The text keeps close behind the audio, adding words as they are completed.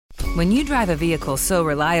When you drive a vehicle so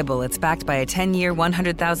reliable it's backed by a 10-year,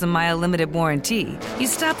 100,000-mile limited warranty, you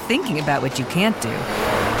stop thinking about what you can't do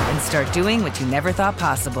and start doing what you never thought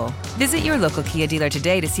possible. Visit your local Kia dealer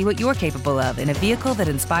today to see what you're capable of in a vehicle that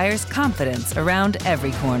inspires confidence around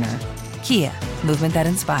every corner. Kia, movement that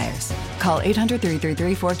inspires. Call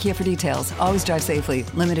 800-333-4KIA for details. Always drive safely.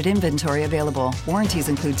 Limited inventory available. Warranties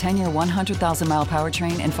include 10-year 100,000-mile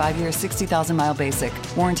powertrain and 5-year 60,000-mile basic.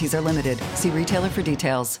 Warranties are limited. See retailer for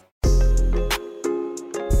details.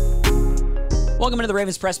 Welcome into the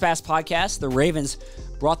Ravens Press Pass podcast. The Ravens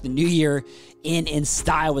brought the new year in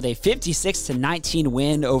style with a 56-19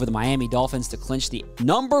 win over the Miami Dolphins to clinch the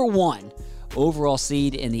number 1 overall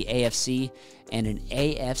seed in the AFC and an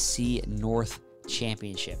AFC North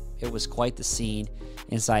championship. It was quite the scene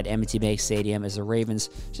inside M&T Bank Stadium as the Ravens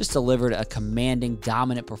just delivered a commanding,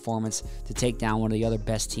 dominant performance to take down one of the other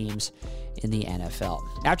best teams in the NFL.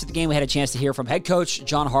 After the game, we had a chance to hear from head coach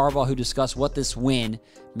John Harbaugh, who discussed what this win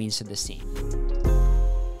means to this team.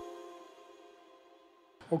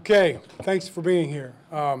 Okay, thanks for being here.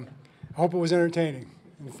 I hope it was entertaining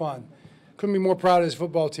and fun. Couldn't be more proud of this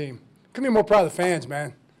football team. Couldn't be more proud of the fans,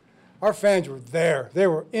 man. Our fans were there. They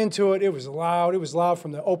were into it. It was loud. It was loud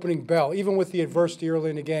from the opening bell. Even with the adversity early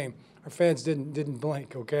in the game, our fans didn't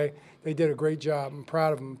blink, okay? They did a great job. I'm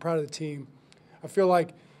proud of them. I'm proud of the team. I feel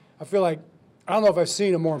like I don't know if I've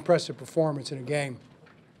seen a more impressive performance in a game.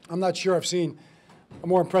 I'm not sure I've seen a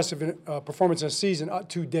more impressive performance in a season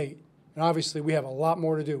to date. And obviously we have a lot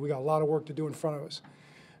more to do. We got a lot of work to do in front of us.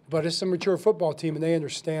 But it's a mature football team, and they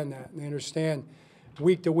understand that. And they understand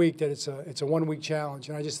week to week that it's a one-week challenge.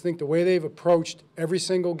 And I just think the way they've approached every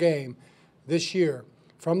single game this year,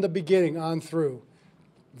 from the beginning on through,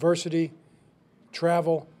 adversity,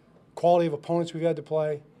 travel, quality of opponents we've had to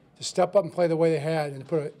play, to step up and play the way they had and to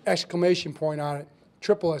put an exclamation point on it,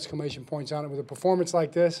 triple exclamation points on it with a performance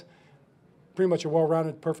like this, pretty much a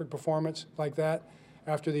well-rounded, perfect performance like that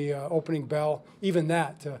after the opening bell, even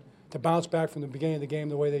that, to bounce back from the beginning of the game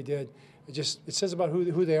the way they did, it says about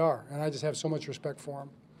who they are, and I just have so much respect for them.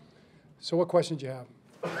 So what questions do you have?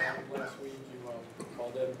 Last week you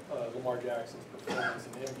called in Lamar Jackson's performance,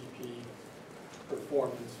 an MVP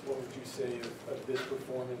performance. What would you say of this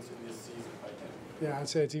performance in this season by him? Yeah, I'd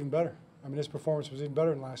say it's even better. I mean, his performance was even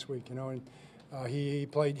better than last week, you know, and he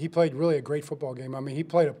played really a great football game. I mean, he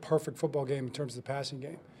played a perfect football game in terms of the passing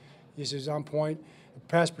game. He was on point. The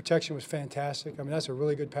pass protection was fantastic. I mean, that's a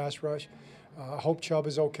really good pass rush. I hope Chubb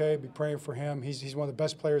is okay. Be praying for him. He's one of the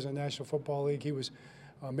best players in the National Football League. He was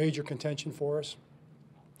a major contention for us.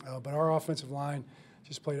 But our offensive line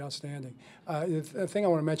just played outstanding. The thing I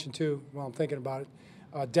want to mention, too, while I'm thinking about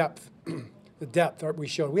it, depth. The depth we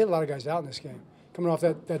showed. We had a lot of guys out in this game. Coming off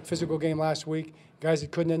that physical game last week, guys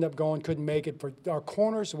that couldn't end up going, couldn't make it. For our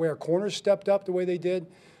corners, the way our corners stepped up the way they did,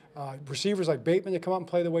 receivers like Bateman that come out and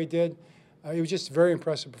play the way they did, it was just a very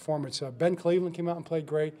impressive performance. Ben Cleveland came out and played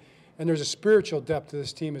great. And there's a spiritual depth to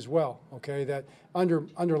this team as well, okay, that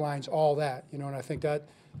underlines all that, you know, and I think that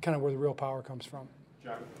kind of where the real power comes from.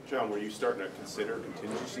 John, were you starting to consider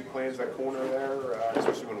contingency plans at corner there,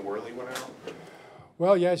 especially when Worley went out?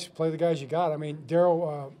 Well, yeah, you play the guys you got. I mean,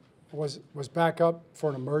 Darryl was back up for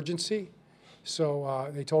an emergency, so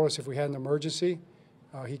they told us if we had an emergency,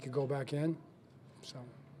 he could go back in. So,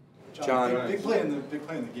 John, big play in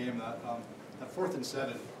the game, that 4th and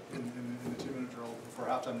 7 in the 2-minute drill before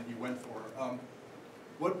halftime that you went for.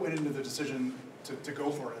 What went into the decision to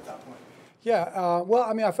go for it at that point? Yeah, well,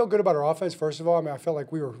 I mean, I felt good about our offense, first of all. I mean, I felt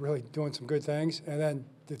like we were really doing some good things. And then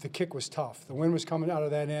the kick was tough. The wind was coming out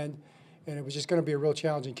of that end, and it was just going to be a real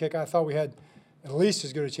challenging kick. I thought we had at least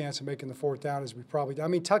as good a chance of making the 4th down as we probably did. I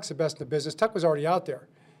mean, Tuck's the best in the business. Tuck was already out there,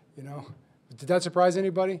 you know. Did that surprise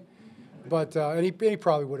anybody? But and he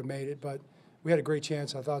probably would have made it. But we had a great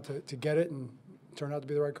chance, I thought, to get it, and it turned out to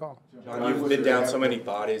be the right call. John, you've been down so many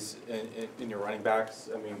bodies in your running backs.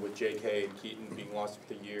 I mean, with J.K. and Keaton being lost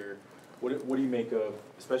for the year, what do you make of,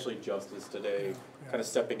 especially Justice today, kind of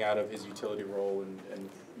stepping out of his utility role and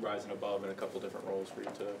rising above in a couple different roles for you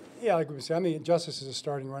today? Yeah, like we said, I mean, Justice is a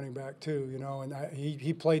starting running back too, you know, and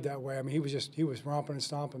he played that way. I mean, he was romping and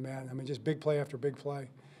stomping, man. I mean, just big play after big play.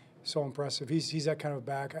 So impressive. He's that kind of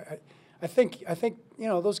back. I think you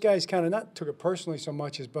know, those guys kind of not took it personally so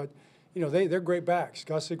much as, but you know, they're great backs.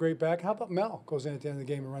 Gus is a great back. How about Mel goes in at the end of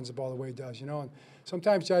the game and runs the ball the way he does, you know? And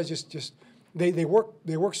sometimes guys just they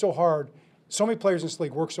work so hard. So many players in this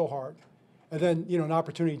league work so hard, and then, you know, an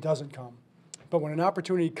opportunity doesn't come. But when an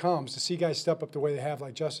opportunity comes, to see guys step up the way they have,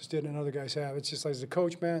 like Justice did and other guys have, it's just like, as a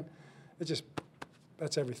coach, man,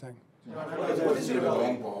 that's everything. What is it about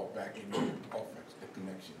long ball back in your offense, the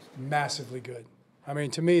connections? Massively good. I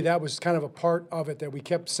mean, to me, that was kind of a part of it that we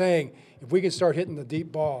kept saying, if we can start hitting the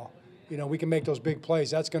deep ball, we can make those big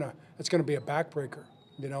plays. That's gonna be a backbreaker,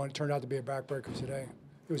 and it turned out to be a backbreaker today.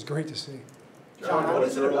 It was great to see. John, what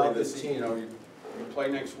is it about this team? You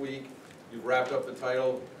play next week. You've wrapped up the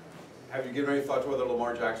title. Have you given any thought to whether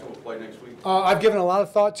Lamar Jackson will play next week? I've given a lot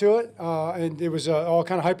of thought to it, and it was all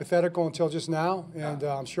kind of hypothetical until just now. And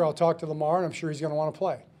I'm sure I'll talk to Lamar, and I'm sure he's going to want to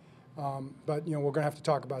play. But we're going to have to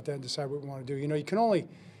talk about that and decide what we want to do. You can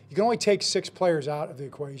only take 6 players out of the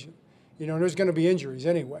equation. And there's going to be injuries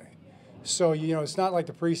anyway. So it's not like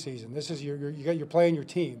the preseason. This is you're playing your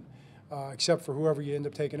team, except for whoever you end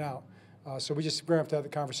up taking out. So we're going to have to have the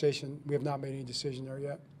conversation. We have not made any decision there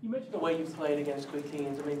yet. You mentioned the way you played against good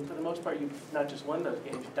teams. I mean, for the most part, you've not just won those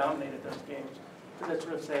games, you dominated those games. What does that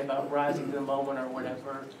sort of say about rising to the moment or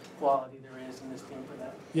whatever quality there is in this team for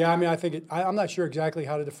that? Yeah, I mean, I think I'm not sure exactly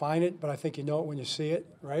how to define it, but I think you know it when you see it,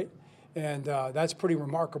 right? And that's pretty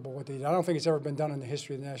remarkable what they did. I don't think it's ever been done in the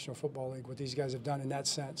history of the National Football League, what these guys have done in that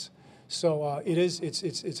sense. So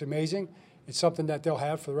it's amazing. It's something that they'll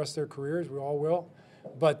have for the rest of their careers. We all will.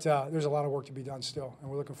 But there's a lot of work to be done still, and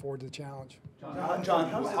we're looking forward to the challenge. John,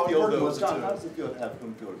 how does it feel to have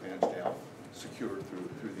home field advantage now secured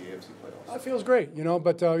through the AFC playoffs? It feels great,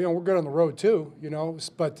 but we're good on the road too,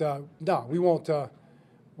 But no, we won't.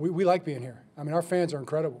 We like being here. I mean, our fans are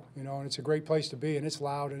incredible, and it's a great place to be, and it's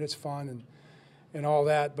loud and it's fun and all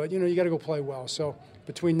that. But you got to go play well. So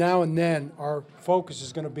between now and then, our focus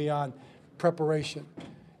is going to be on preparation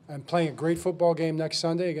and playing a great football game next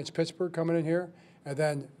Sunday against Pittsburgh coming in here. And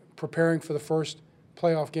then preparing for the first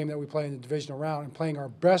playoff game that we play in the divisional round and playing our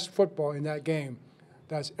best football in that game.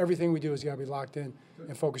 That's everything we do has got to be locked in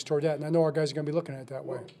and focused toward that. And I know our guys are going to be looking at it that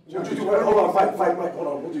way. Hold on, fight, Mike. Hold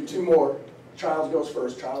on. We'll do 2 more. Childs goes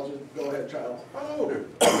first. Childs, go ahead, Childs. Oh,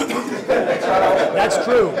 That's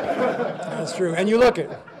true. That's true. And you look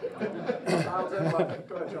it. I'm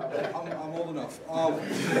old enough.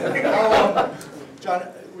 John,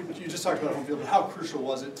 you just talked about home field, but how crucial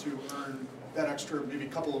was it to earn that extra maybe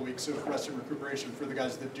couple of weeks of rest and recuperation for the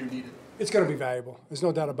guys that do need it? It's going to be valuable. There's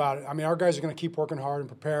no doubt about it. I mean, our guys are going to keep working hard and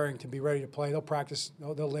preparing to be ready to play. They'll practice,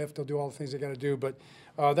 they'll lift, they'll do all the things they got to do. But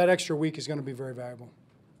that extra week is going to be very valuable.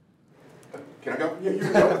 Can I go? Yeah, you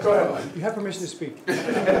can go ahead. You have permission to speak.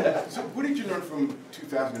 So what did you learn from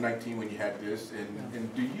 2019 when you had this?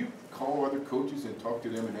 And do you call other coaches and talk to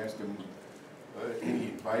them and ask them any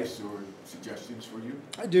advice or suggestions for you?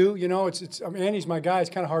 I do. I mean, Andy's my guy. It's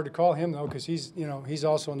kind of hard to call him, though, because he's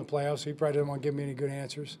also in the playoffs, so he probably doesn't want to give me any good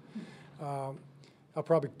answers. I'll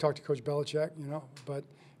probably talk to Coach Belichick, But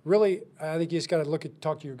really, I think you just got to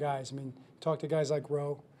talk to your guys. I mean, talk to guys like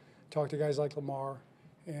Rowe, talk to guys like Lamar,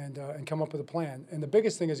 and come up with a plan. And the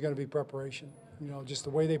biggest thing is going to be preparation. Just the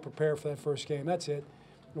way they prepare for that first game. That's it.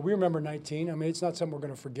 We remember 19. I mean, it's not something we're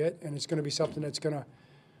going to forget, and it's going to be something that's going to –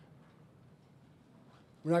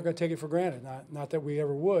 we're not going to take it for granted. Not that we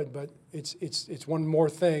ever would, but it's one more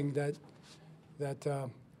thing that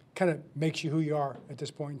kind of makes you who you are at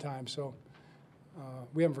this point in time. So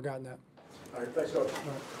we haven't forgotten that. All right, thanks, Coach.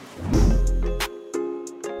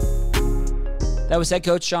 That was head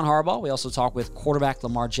coach John Harbaugh. We also talked with quarterback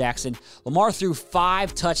Lamar Jackson. Lamar threw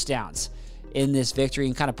 5 touchdowns in this victory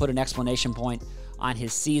and kind of put an exclamation point on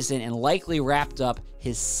his season and likely wrapped up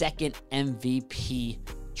his second MVP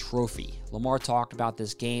trophy. Lamar talked about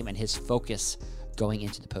this game and his focus going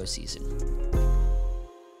into the postseason.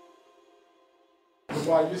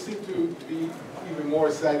 Lamar, you seem to be even more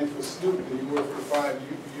excited for Snoop than you were for the 5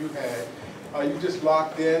 you had. Are you just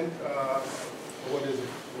locked in? What is it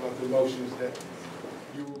about the emotions that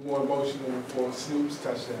you were more emotional for Snoop's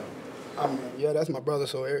touchdown? Yeah, that's my brother,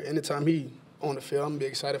 so anytime he on the field, I'm big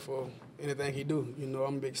excited for anything he do.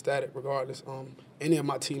 I'm big ecstatic regardless. Any of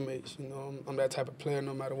my teammates, I'm that type of player.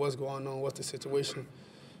 No matter what's going on, what's the situation,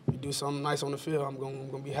 you do something nice on the field, I'm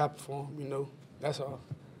gonna be happy for him. That's all.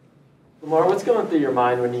 Lamar, what's going through your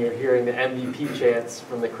mind when you're hearing the MVP chants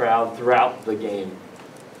from the crowd throughout the game?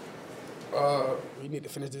 We need to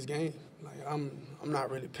finish this game. I'm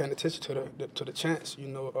not really paying attention to the chants.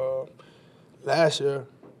 Last year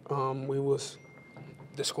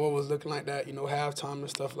the score was looking like that, halftime and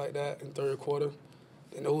stuff like that in third quarter.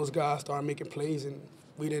 And those guys started making plays, and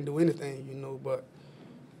we didn't do anything, But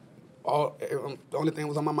the only thing that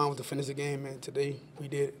was on my mind was to finish the game, and today we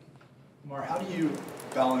did it. Lamar, how do you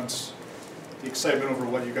balance the excitement over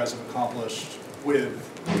what you guys have accomplished with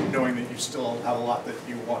knowing that you still have a lot that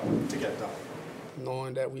you want to get done?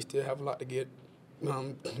 Knowing that we still have a lot to get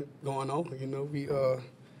going on, we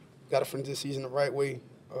got to finish this season the right way.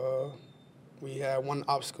 We had one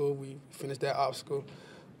obstacle. We finished that obstacle.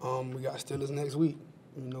 We got Steelers next week,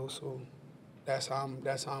 so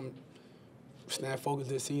that's how I'm staying focused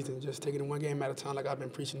this season, just taking it one game at a time like I've been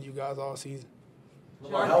preaching to you guys all season.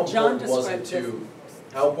 How important was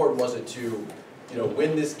it to,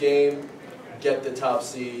 win this game, get the top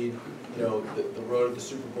seed, the road to the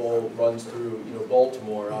Super Bowl runs through,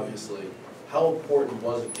 Baltimore, obviously. How important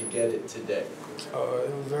was it to get it today? It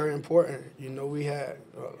was very important. We had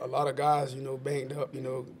a lot of guys, banged up,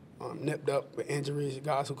 nipped up with injuries,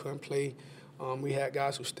 guys who couldn't play. We had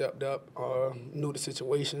guys who stepped up, knew the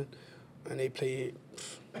situation, and they played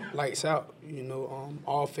lights out,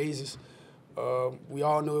 all phases. We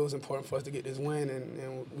all knew it was important for us to get this win,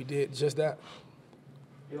 and we did just that.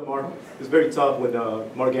 Mark, it's very tough when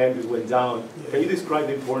Mark Andrews went down. Yeah. Can you describe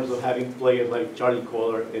the importance of having players like Charlie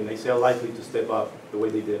Kohler and Isaiah Likely to step up the way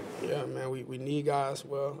they did? Yeah, man, we need guys.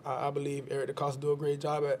 Well, I believe Eric DeCosta do a great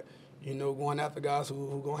job at, going after guys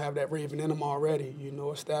who going to have that Raven in them already,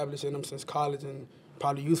 establishing them since college and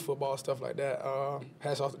probably youth football, stuff like that.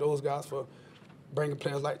 Hats off to those guys for bringing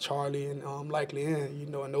players like Charlie and Likely in,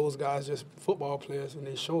 and those guys just football players, and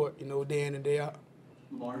they show it, day in and day out.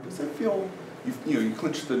 Lamar, does it feel, you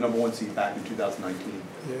clinched the #1 seed back in 2019.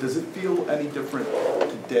 Yeah. Does it feel any different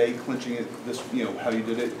today, clinching it, this, how you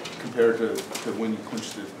did it, compared to when you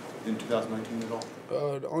clinched it in 2019 at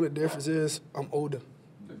all? The only difference is I'm older.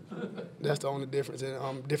 That's the only difference, and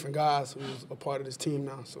I'm different guys who's a part of this team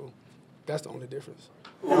now, so that's the only difference.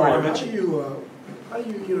 How do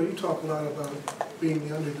you talk a lot about being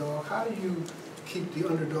the underdog. How do you keep the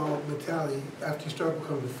underdog mentality after you start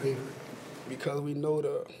becoming the favorite? Because we know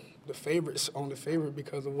the favorites on the favorite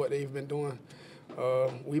because of what they've been doing.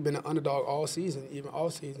 We've been an underdog all season, even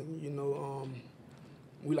off season.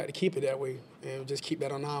 We like to keep it that way and just keep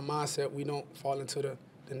that on our mindset. We don't fall into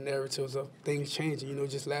the narratives of things changing.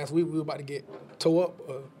 Just last week we were about to get tore up,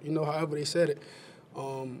 however they said it.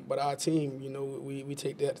 But our team, we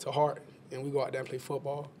take that to heart and we go out there and play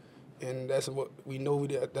football. And that's what we know.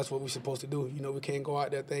 That's what we're supposed to do. We can't go out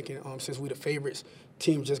there thinking since we're the favorites,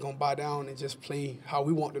 team's just gonna buy down and just play how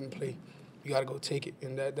we want them to play. You got to go take it,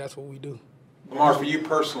 and that's what we do. Lamar, for you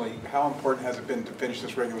personally, how important has it been to finish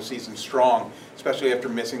this regular season strong, especially after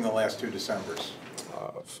missing the last 2 Decembers?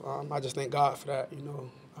 I just thank God for that.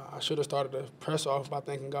 I should have started the press off by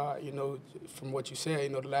thanking God. From what you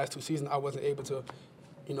said, the last 2 seasons I wasn't able to,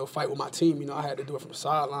 fight with my team. I had to do it from the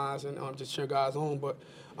sidelines and just cheer guys on. But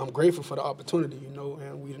I'm grateful for the opportunity,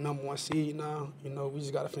 and we the #1 seed now. We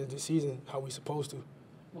just got to finish this season how we supposed to.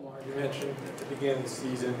 Lamar, you mentioned at the beginning of the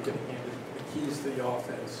season getting handed the keys to the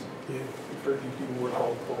offense. Yeah. We've heard you do more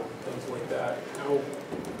helpful, things like that. How would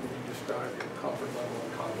you describe your comfort level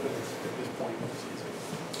and confidence at this point in the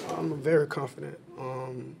season? I'm very confident.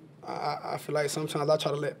 I feel like sometimes I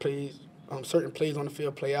try to let certain plays on the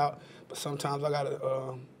field play out, but sometimes I got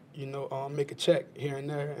to, make a check here and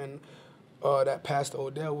there. And that pass to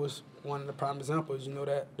Odell was one of the prime examples,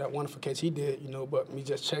 that wonderful catch he did, but me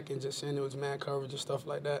just checking, just saying it was man coverage and stuff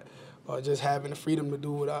like that, just having the freedom to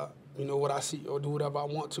do what I see or do whatever I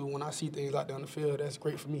want to when I see things out there on the field, that's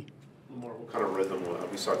great for me. Lamar, what kind of rhythm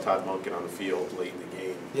we saw Todd Monken on the field late in the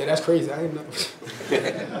game? Yeah, that's crazy. I didn't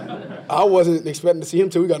know. I wasn't expecting to see him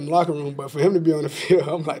till we got in the locker room, but for him to be on the field,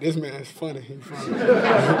 I'm like, this man is funny. He's funny.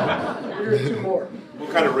 We're here 2 more.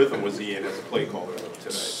 What kind of rhythm was he in as a play caller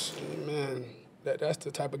today? Man, that's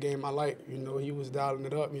the type of game I like. He was dialing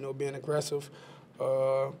it up, being aggressive,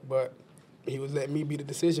 but he was letting me be the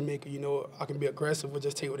decision maker. I can be aggressive or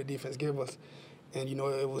just take what the defense give us. And,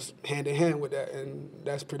 it was hand in hand with that, and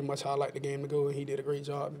that's pretty much how I like the game to go, and he did a great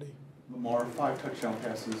job today. Lamar, 5 touchdown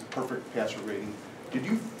passes, perfect passer rating. Did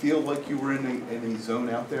you feel like you were in a zone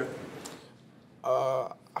out there?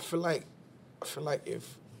 I feel like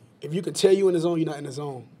if you could tell you in the zone, you're not in the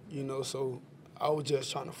zone, so I was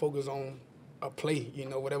just trying to focus on a play,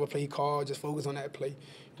 whatever play he called, just focus on that play.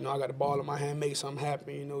 I got the ball in my hand, make something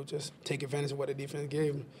happen, just take advantage of what the defense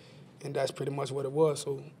gave me, and that's pretty much what it was.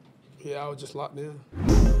 So, yeah, I was just locked in.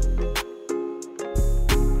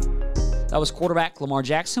 That was quarterback Lamar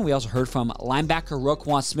Jackson. We also heard from linebacker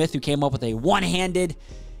Roquan Smith, who came up with a one-handed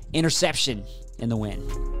interception in the win.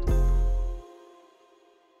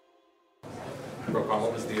 Roquan,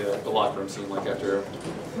 what was the locker room scene like after,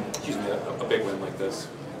 a big win like this?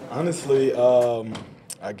 Honestly,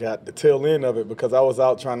 I got the tail end of it because I was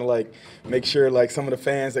out trying to make sure some of the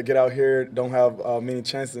fans that get out here don't have many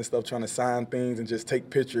chances and stuff, trying to sign things and just take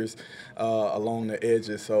pictures along the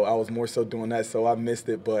edges. So I was more so doing that, so I missed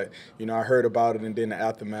it. But I heard about it, and then the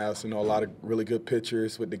aftermath. A lot of really good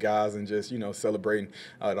pictures with the guys and just celebrating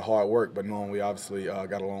the hard work. But knowing we obviously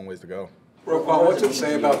got a long ways to go. Roquan, what's it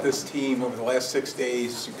say about this team over the last 6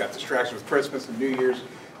 days? You've got distractions with Christmas and New Year's.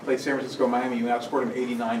 Played San Francisco, Miami. You outscored them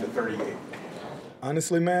 89-38.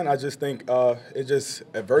 Honestly, man, I just think it's just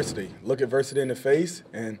adversity. Look adversity in the face,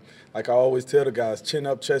 and like I always tell the guys, chin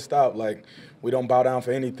up, chest out. Like, we don't bow down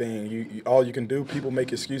for anything. All you can do, people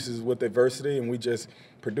make excuses with adversity, and we just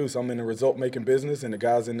produce. I'm in the result-making business, and the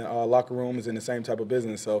guys in the locker room is in the same type of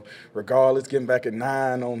business. So regardless, getting back at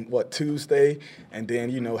 9 on, Tuesday, and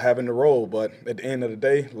then, having to roll. But at the end of the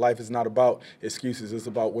day, life is not about excuses. It's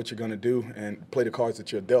about what you're going to do and play the cards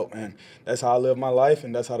that you're dealt. And that's how I live my life,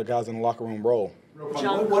 and that's how the guys in the locker room roll.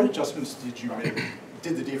 What adjustments did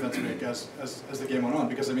the defense make as the game went on?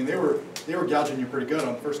 Because, I mean, they were gouging you pretty good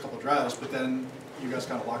on the first couple of drives, but then you guys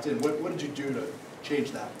kind of locked in. What did you do to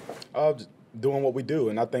change that? Doing what we do,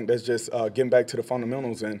 and I think that's just getting back to the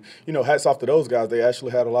fundamentals. And hats off to those guys. They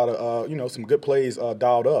actually had a lot of some good plays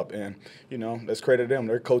dialed up, and that's credit to them.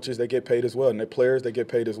 Their coaches, they get paid as well, and their players, they get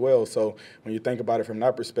paid as well. So when you think about it from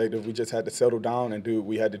that perspective, we just had to settle down and do what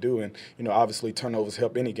we had to do. And obviously turnovers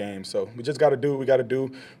help any game. So we just got to do what we got to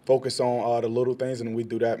do. Focus on the little things, and we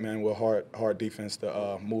do that, man. We're hard defense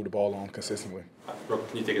to move the ball on consistently. Brooke,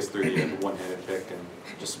 can you take us through the one-handed pick and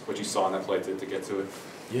just what you saw in that play to get to it?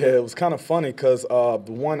 Yeah, it was kind of funny because the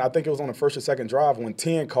one, I think it was on the first or second drive when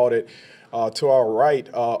 10 caught it to our right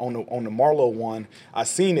on the Marlowe one. I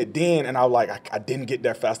seen it then, and I was like, I didn't get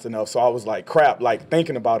there fast enough. So I was like, crap, like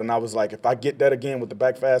thinking about it. And I was like, if I get that again with the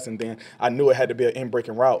back fast, and then I knew it had to be an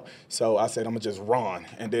in-breaking route. So I said, I'm going to just run.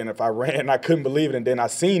 And then if I ran, I couldn't believe it. And then I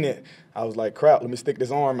seen it. I was like, crap, let me stick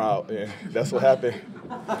this arm out. And that's what happened.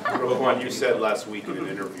 Roquan, you said last week in an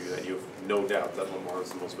interview that you have no doubt that Lamar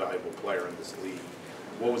is the most valuable player in this league.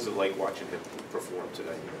 What was it like watching him perform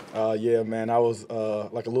today? Yeah, man, I was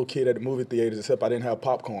like a little kid at the movie theaters, except I didn't have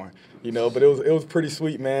popcorn, But it was pretty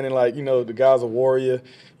sweet, man. And the guy's a warrior,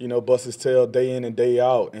 busts his tail day in and day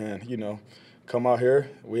out, and come out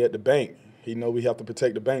here, we at the bank. He know we have to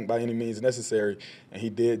protect the bank by any means necessary, and he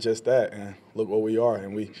did just that. And look where we are,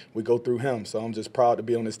 and we go through him. So I'm just proud to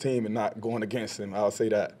be on this team and not going against him. I'll say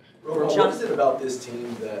that. What is it about this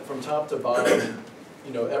team that, from top to bottom,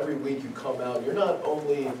 every week you come out, you're not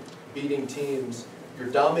only beating teams, you're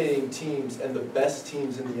dominating teams and the best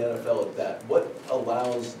teams in the NFL at that. What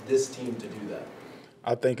allows this team to do that?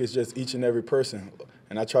 I think it's just each and every person.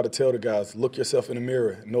 And I try to tell the guys, look yourself in the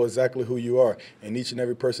mirror, know exactly who you are. And each and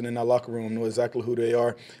every person in our locker room know exactly who they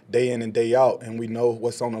are day in and day out. And we know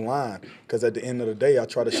what's on the line. Because at the end of the day, I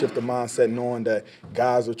try to shift the mindset knowing that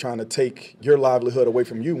guys are trying to take your livelihood away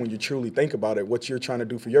from you when you truly think about it, what you're trying to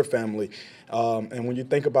do for your family. And when you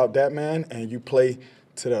think about that, man, and you play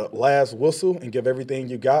to the last whistle and give everything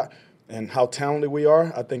you got, and how talented we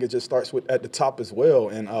are, I think it just starts with at the top as well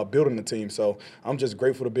and building the team. So I'm just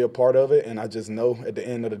grateful to be a part of it, and I just know at the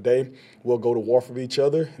end of the day, we'll go to war for each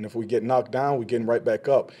other, and if we get knocked down, we're getting right back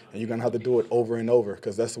up, and you're going to have to do it over and over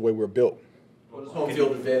because that's the way we're built. What does home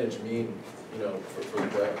field advantage mean, for the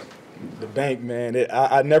Braves? The bank, man.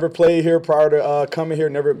 I never played here prior to coming here,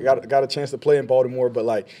 never got a chance to play in Baltimore,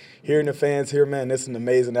 but, hearing the fans here, man, this is an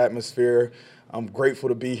amazing atmosphere. I'm grateful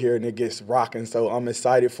to be here, and it gets rocking, so I'm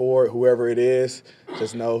excited for it, whoever it is.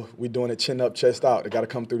 Just know we're doing it chin up, chest out. They got to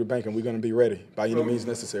come through the bank, and we're going to be ready by any means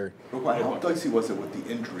necessary. How dicey was it with the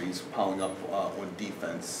injuries piling up on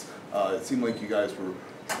defense? It seemed like you guys were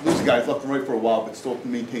losing guys left and right for a while, but still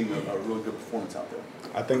maintaining a really good performance out there.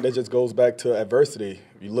 I think that just goes back to adversity.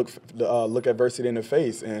 You look adversity in the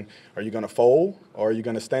face, and are you going to fold or are you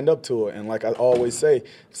going to stand up to it? And like I always said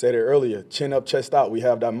it earlier, chin up, chest out. We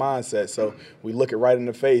have that mindset, so we look it right in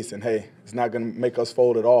the face, and hey, it's not going to make us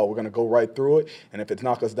fold at all. We're going to go right through it, and if it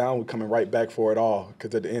knocks us down, we're coming right back for it all.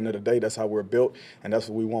 Because at the end of the day, that's how we're built, and that's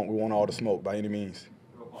what we want. We want all the smoke by any means.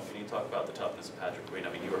 Can you talk about the toughness of Patrick Queen?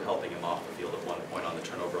 I mean, you were helping him off the field at one point on the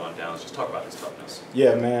turnover on downs. Just talk about his toughness.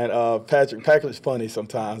 Yeah, man. Patrick's funny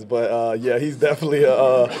sometimes, but yeah, he's definitely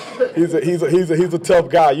he's a tough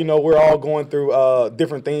guy. We're all going through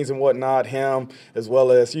different things and whatnot. Him as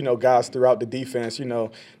well as guys throughout the defense.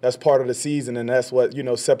 That's part of the season, and that's what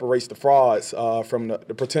separates the frauds from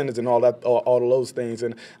the pretenders and all that, all of those things.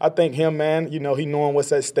 And I think him, man, he knowing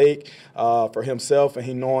what's at stake for himself, and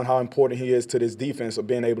he knowing how important he is to this defense of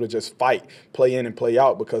being able to just fight, play in and play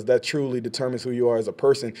out, because that truly determines who you are as a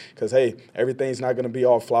person. Because, hey, everything's not going to be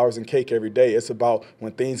all flowers and cake every day. It's about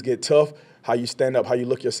when things get tough, how you stand up, how you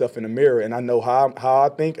look yourself in the mirror. And I know how I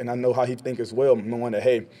think, and I know how he think as well, knowing that,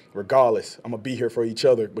 hey, regardless, I'm going to be here for each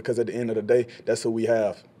other, because at the end of the day, that's who we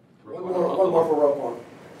have. One more for Roquan.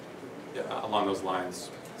 Yeah, along those lines,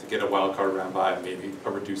 to get a wild card round bye, maybe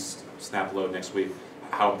a reduced snap load next week,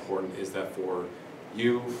 how important is that for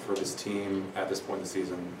you, for this team at this point in the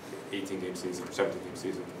season, 18-game season or 17-game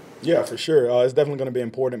season? Yeah, for sure. It's definitely going to be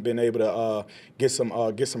important being able to get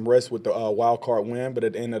some rest with the wild card win. But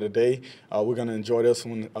at the end of the day, we're going to enjoy this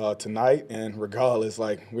one tonight. And regardless,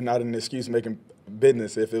 like, we're not an excuse making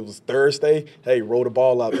business. If it was Thursday, hey, roll the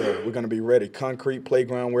ball out there. We're going to be ready. Concrete,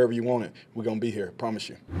 playground, wherever you want it. We're going to be here. Promise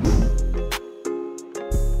you.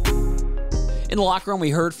 In the locker room,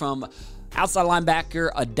 we heard from outside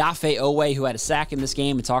linebacker Odafe Owe, who had a sack in this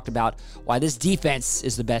game, and talked about why this defense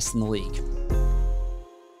is the best in the league.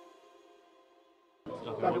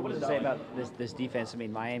 What does it say about this defense? I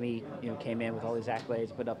mean, Miami, came in with all these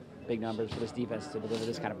accolades, put up big numbers for this defense to deliver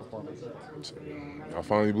this kind of performance. I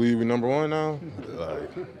finally believe we're #1 now.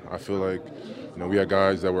 I feel like, we had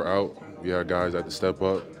guys that were out. We had guys that had to step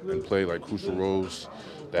up and play like crucial roles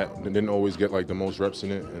that didn't always get like the most reps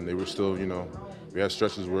in it, and they were still, we had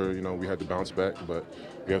stretches where, we had to bounce back, but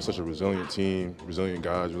we have such a resilient team, resilient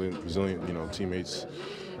guys, resilient, teammates.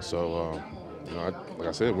 So, like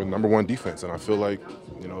I said, we're #1 defense, and I feel like,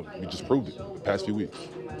 we just proved it the past few weeks.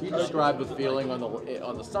 Can you describe the feeling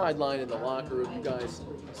on the sideline in the locker room? You guys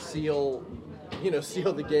seal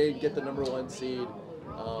the game, get the #1 seed.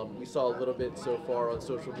 We saw a little bit so far on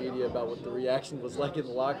social media about what the reaction was like in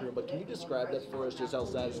the locker room, but can you describe that for us, just how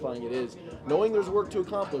satisfying it is, knowing there's work to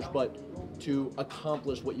accomplish, but to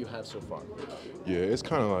accomplish what you have so far? Yeah, it's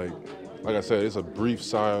kind of like I said, it's a brief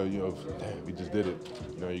sigh of, damn, we just did it.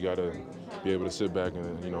 You got to be able to sit back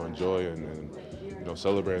and, enjoy and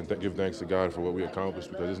celebrate and give thanks to God for what we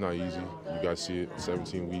accomplished, because it's not easy. You guys see it,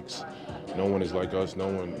 17 weeks. No one is like us. No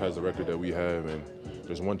one has the record that we have, and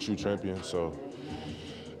there's one true champion. So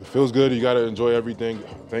it feels good. You got to enjoy everything.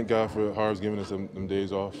 Thank God for Harv's giving us them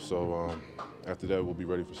days off. So after that, we'll be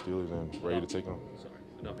ready for Steelers and ready to take them.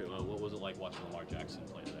 What was it like watching Lamar Jackson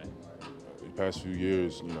play today? The past few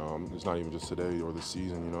years, it's not even just today or this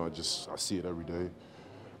season. I see it every day.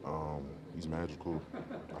 He's magical.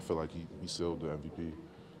 I feel like he sealed the MVP.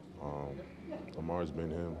 Lamar's been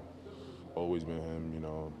him, always been him,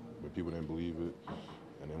 when people didn't believe it,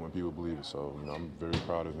 and then when people believe it. So, I'm very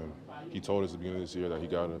proud of him. He told us at the beginning of this year that he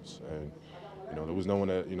got us, and, there was no one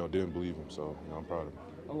that, didn't believe him. So, I'm proud of him.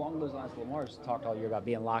 Along those lines, Lamar's talked all year about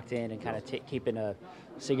being locked in and kind of keeping a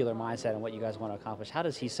singular mindset on what you guys want to accomplish. How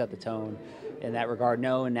does he set the tone in that regard,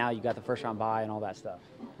 knowing now you got the first round bye and all that stuff?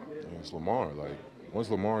 Yeah, it's Lamar. Once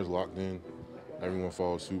Lamar is locked in, everyone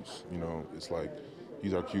follows suit. It's like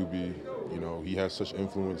he's our QB. He has such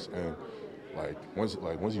influence, and once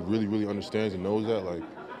he really, really understands and knows that,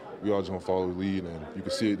 we all just gonna follow the lead. And you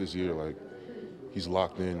can see it this year. He's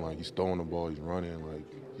locked in. He's throwing the ball. He's running.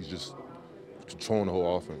 He's just controlling the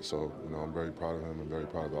whole offense. So I'm very proud of him and very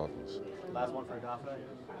proud of the offense. Last one for Odafe.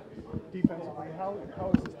 Defensively, how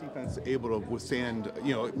is this defense able to withstand,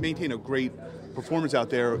 maintain a great performance out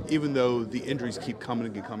there, even though the injuries keep coming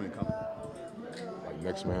and coming and coming?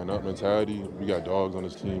 Next man up mentality. We got dogs on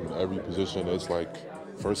this team in every position. It's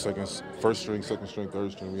first string, second string,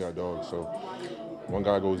 third string. We got dogs. So one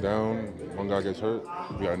guy goes down, one guy gets hurt.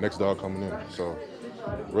 We got next dog coming in. So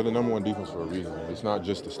we're the #1 defense for a reason. It's not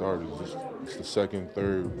just the starters. It's the second,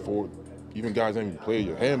 third, fourth. Even guys haven't even played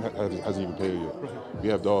yet. Ham hasn't even played yet. We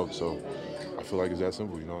have dogs, so I feel like it's that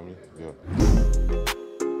simple, you know what I mean? Yeah.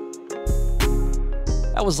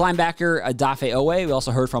 That was linebacker Odafe Owe. We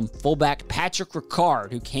also heard from fullback Patrick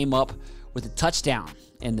Ricard, who came up with a touchdown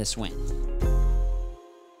in this win.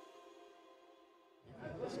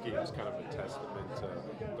 This game is kind of a testament to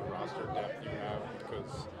the roster depth you have,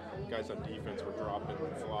 because guys on defense were dropping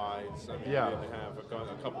flies. I mean, you didn't have a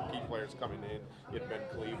couple key players coming in. You had Ben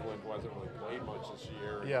Cleveland, wasn't really played much this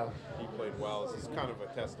year. Yeah. He played well. This is kind of a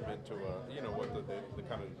testament to what the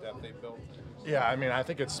kind of depth they built. Yeah, I mean, I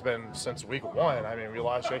think it's been since week 1. I mean, we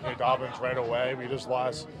lost J.K. Dobbins right away. We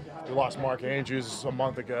lost Mark Andrews a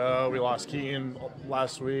month ago. We lost Keaton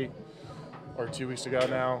last week, or 2 weeks ago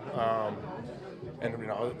now. And,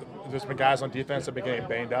 there's been guys on defense that have been getting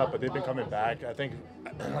banged up, but they've been coming back. I think,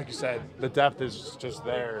 like you said, the depth is just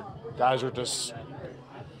there. Guys are just,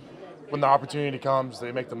 when the opportunity comes,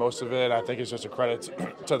 they make the most of it. I think it's just a credit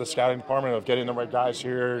to the scouting department of getting the right guys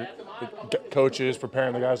here, coaches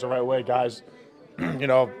preparing the guys the right way, guys,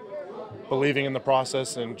 believing in the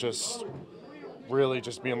process and just really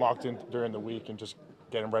just being locked in during the week and just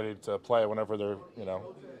getting ready to play whenever the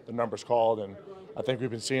number's called. And I think we've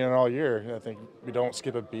been seeing it all year. I think we don't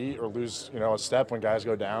skip a beat or lose, a step when guys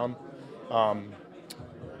go down.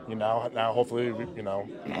 Now hopefully,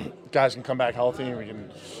 guys can come back healthy and we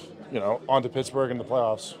can, on to Pittsburgh in the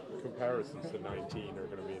playoffs. Comparisons to 19 are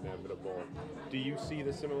going to be inevitable. Do you see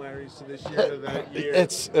the similarities to this year to that year?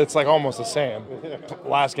 It's like almost the same.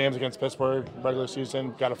 Last games against Pittsburgh, regular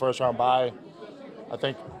season, got a first round bye. I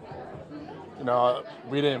think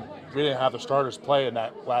we didn't have the starters play in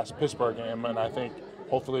that last Pittsburgh game, and I think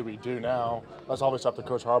hopefully we do now. That's obviously up to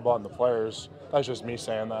Coach Harbaugh and the players. That's just me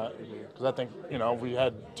saying that because I think we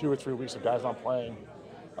had 2 or 3 weeks of guys not playing.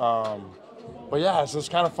 But yeah, it's just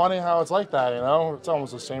kind of funny how it's like that. It's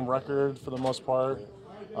almost the same record for the most part.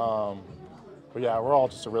 But yeah, we're all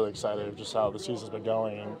just really excited of just how the season's been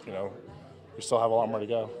going, and we still have a lot more to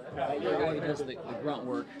go. You're the guy who does the grunt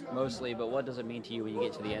work mostly, but what does it mean to you when you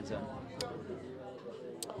get to the end zone?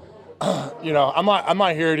 I'm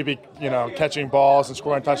not here to be, catching balls and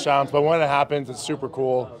scoring touchdowns, but when it happens, it's super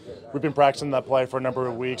cool. We've been practicing that play for a number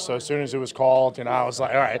of weeks, so as soon as it was called, I was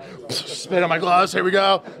like, all right, spit on my gloves, here we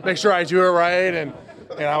go, make sure I do it right, and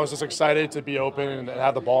I was just excited to be open and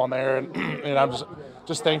have the ball in there, and I'm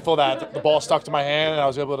just thankful that the ball stuck to my hand and I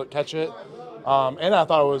was able to catch it, and I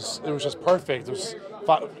thought it was just perfect. It was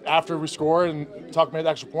after we scored and Tuck made the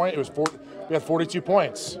extra point, we had 42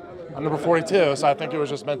 points. I'm number 42, so I think it was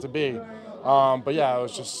just meant to be. But yeah, it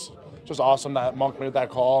was just awesome that Monk made that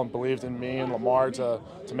call and believed in me and Lamar to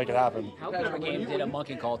make it happen. How good of a game did a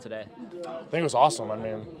Monken call today? I think it was awesome. I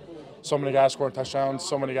mean, so many guys scoring touchdowns,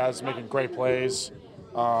 so many guys making great plays.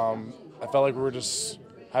 I felt like we were just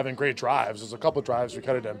having great drives. There's a couple of drives we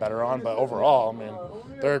could have done better on, but overall, I mean,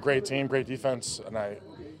 they're a great team, great defense, and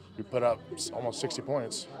we put up almost 60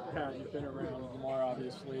 points. Pat, you've been around Lamar,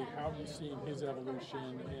 obviously. How have you seen his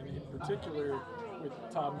evolution, and in particular with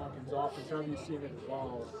Todd Monken's offense, how have you seen it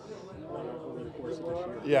evolve over the course of this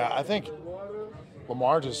year? Yeah, I think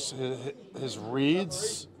Lamar just his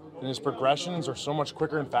reads and his progressions are so much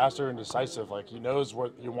quicker and faster and decisive. Like, he knows where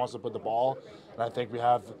he wants to put the ball, and I think we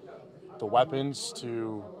have the weapons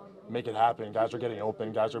to make it happen. Guys are getting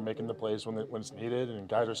open, guys are making the plays when it's needed, and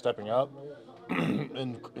guys are stepping up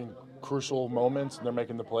in crucial moments, and they're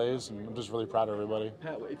making the plays, and I'm just really proud of everybody.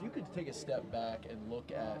 Pat, if you could take a step back and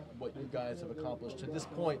look at what you guys have accomplished to this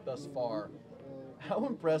point thus far, how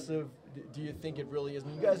impressive do you think it really is? I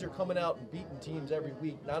mean, you guys are coming out and beating teams every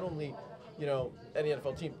week, not only, any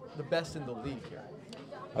NFL team, the best in the league here.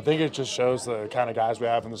 I think it just shows the kind of guys we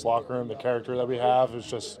have in this locker room, the character that we have.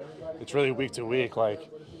 It's really week to week. Like,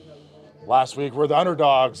 last week we're the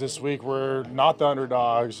underdogs. This week we're not the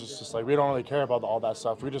underdogs. It's just like we don't really care about all that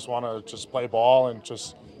stuff. We just want to just play ball and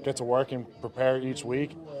just get to work and prepare each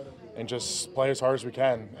week and just play as hard as we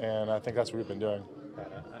can. And I think that's what we've been doing.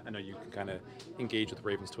 I know you can kind of engage with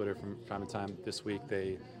Ravens Twitter from time to time. This week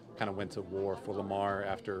they kind of went to war for Lamar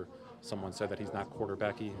after someone said that he's not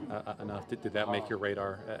quarterbacky enough. Did that make your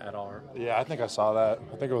radar at all? Yeah, I think I saw that.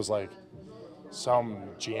 I think it was like some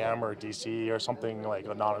GM or DC or something like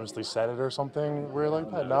anonymously said it or something. We're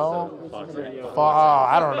like, no,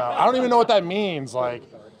 I don't know. I don't even know what that means. Like,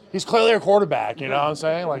 he's clearly a quarterback. You know what I'm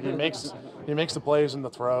saying? Like, he makes the plays and the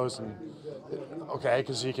throws, and okay,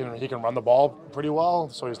 because he can run the ball pretty well,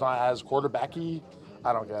 so he's not as quarterbacky.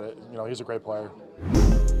 I don't get it. He's a great player.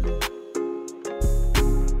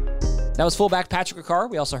 That was fullback Patrick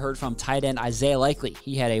Ricard. We also heard from tight end Isaiah Likely.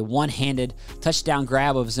 He had a one-handed touchdown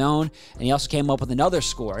grab of zone, and he also came up with another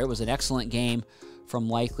score. It was an excellent game from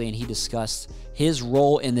Likely, and he discussed his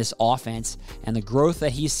role in this offense and the growth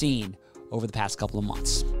that he's seen over the past couple of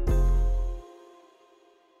months.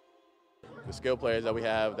 The skill players that we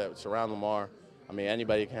have that surround Lamar, I mean,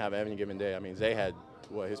 anybody can have any given day. I mean, Zay had,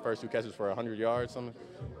 his first 2 catches for 100 yards, something.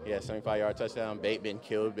 He had a 75-yard touchdown. Bate been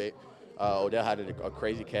killed. Odell had a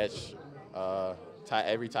crazy catch.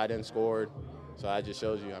 Every tight end scored. So that just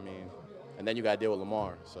shows you, I mean, and then you got to deal with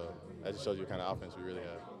Lamar. So that just shows you what kind of offense we really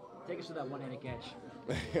have. Take us to that one-handed catch.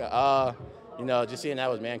 Just seeing that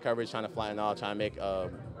was man coverage, trying to flatten off, trying to make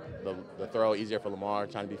the throw easier for Lamar,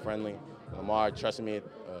 trying to be friendly. Lamar trusted me,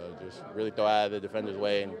 just really throw out of the defender's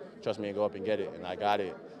way and trust me and go up and get it. And I got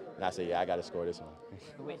it. And I said, yeah, I got to score this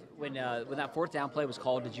one. When that 4th down play was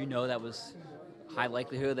called, did you know that was high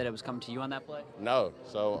likelihood that it was coming to you on that play? No.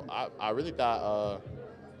 So I really thought,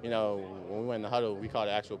 when we went in the huddle, we called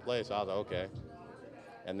the actual play. So I was like, okay.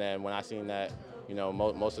 And then when I seen that,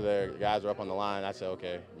 most of their guys were up on the line, I said,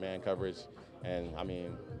 okay, man coverage. And, I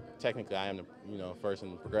mean, technically I am the, first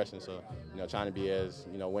in the progression. So, trying to be as,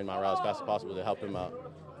 win my route as fast as possible to help him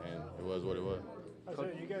out. And it was what it was.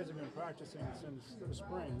 Isaiah, you guys have been practicing since the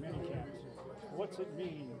spring, mini camps. What's it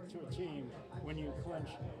mean to a team when you clinch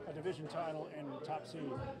a division title and top seed?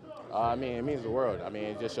 I mean, it means the world. I mean,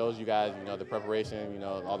 it just shows you guys, the preparation,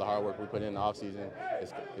 all the hard work we put in the offseason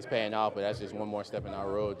is paying off, but that's just one more step in our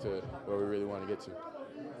road to where we really want to get to.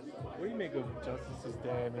 What do you make of Justice's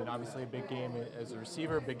day? I mean, obviously a big game as a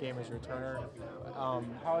receiver, big game as a returner.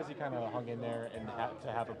 How has he kind of hung in there and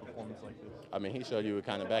to have a performance like this? I mean, he showed you what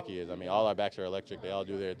kind of back he is. I mean, all our backs are electric. They all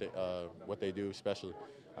do what they do especially.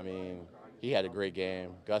 I mean, he had a great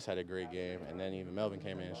game. Gus had a great game, and then even Melvin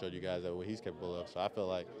came in and showed you guys what he's capable of. So I feel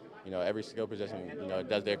like, every skill position,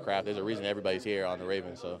 does their craft. There's a reason everybody's here on the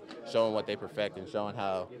Ravens. So showing what they perfect and showing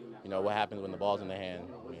how, what happens when the ball's in their hand.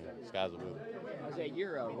 I mean, sky's the limit. Jose,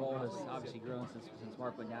 your role has obviously grown since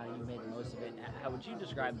Mark went down, and you made the most of it. How would you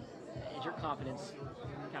describe, has your confidence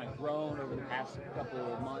kind of grown over the past couple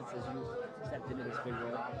of months as you stepped into this big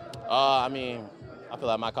role? I mean, I feel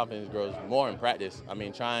like my confidence grows more in practice. I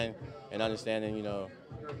mean, trying and understanding,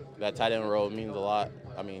 that tight end role means a lot.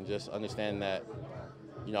 I mean, just understanding that,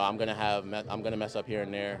 I'm gonna mess up here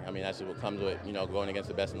and there. I mean, that's what comes with, going against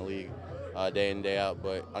the best in the league day in, day out.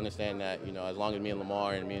 But understand that, as long as me and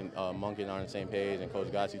Lamar and me and Monken are on the same page and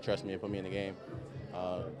Coach Gossi trusts me and put me in the game,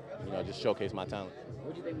 just showcase my talent.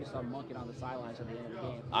 What do you think we saw Monken on the sidelines at the end of the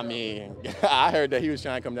game? I mean, I heard that he was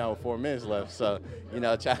trying to come down with 4 minutes left. So,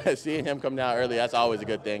 seeing him come down early, that's always a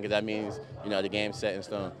good thing because that means, the game's set in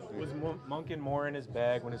stone. Was Monken more in his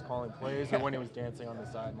bag when he was calling plays or when he was dancing on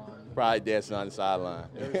the sideline? Probably dancing on the sideline.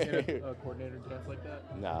 You ever seen a coordinator dance like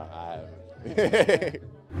that? No, I haven't.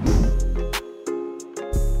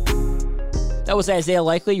 That was Isaiah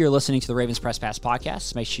Likely. You're listening to the Ravens Press Pass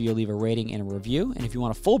podcast. Make sure you leave a rating and a review. And if you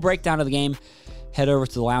want a full breakdown of the game, head over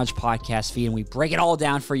to the Lounge podcast feed, and we break it all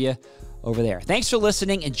down for you over there. Thanks for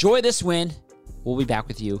listening. Enjoy this win. We'll be back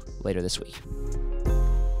with you later this week.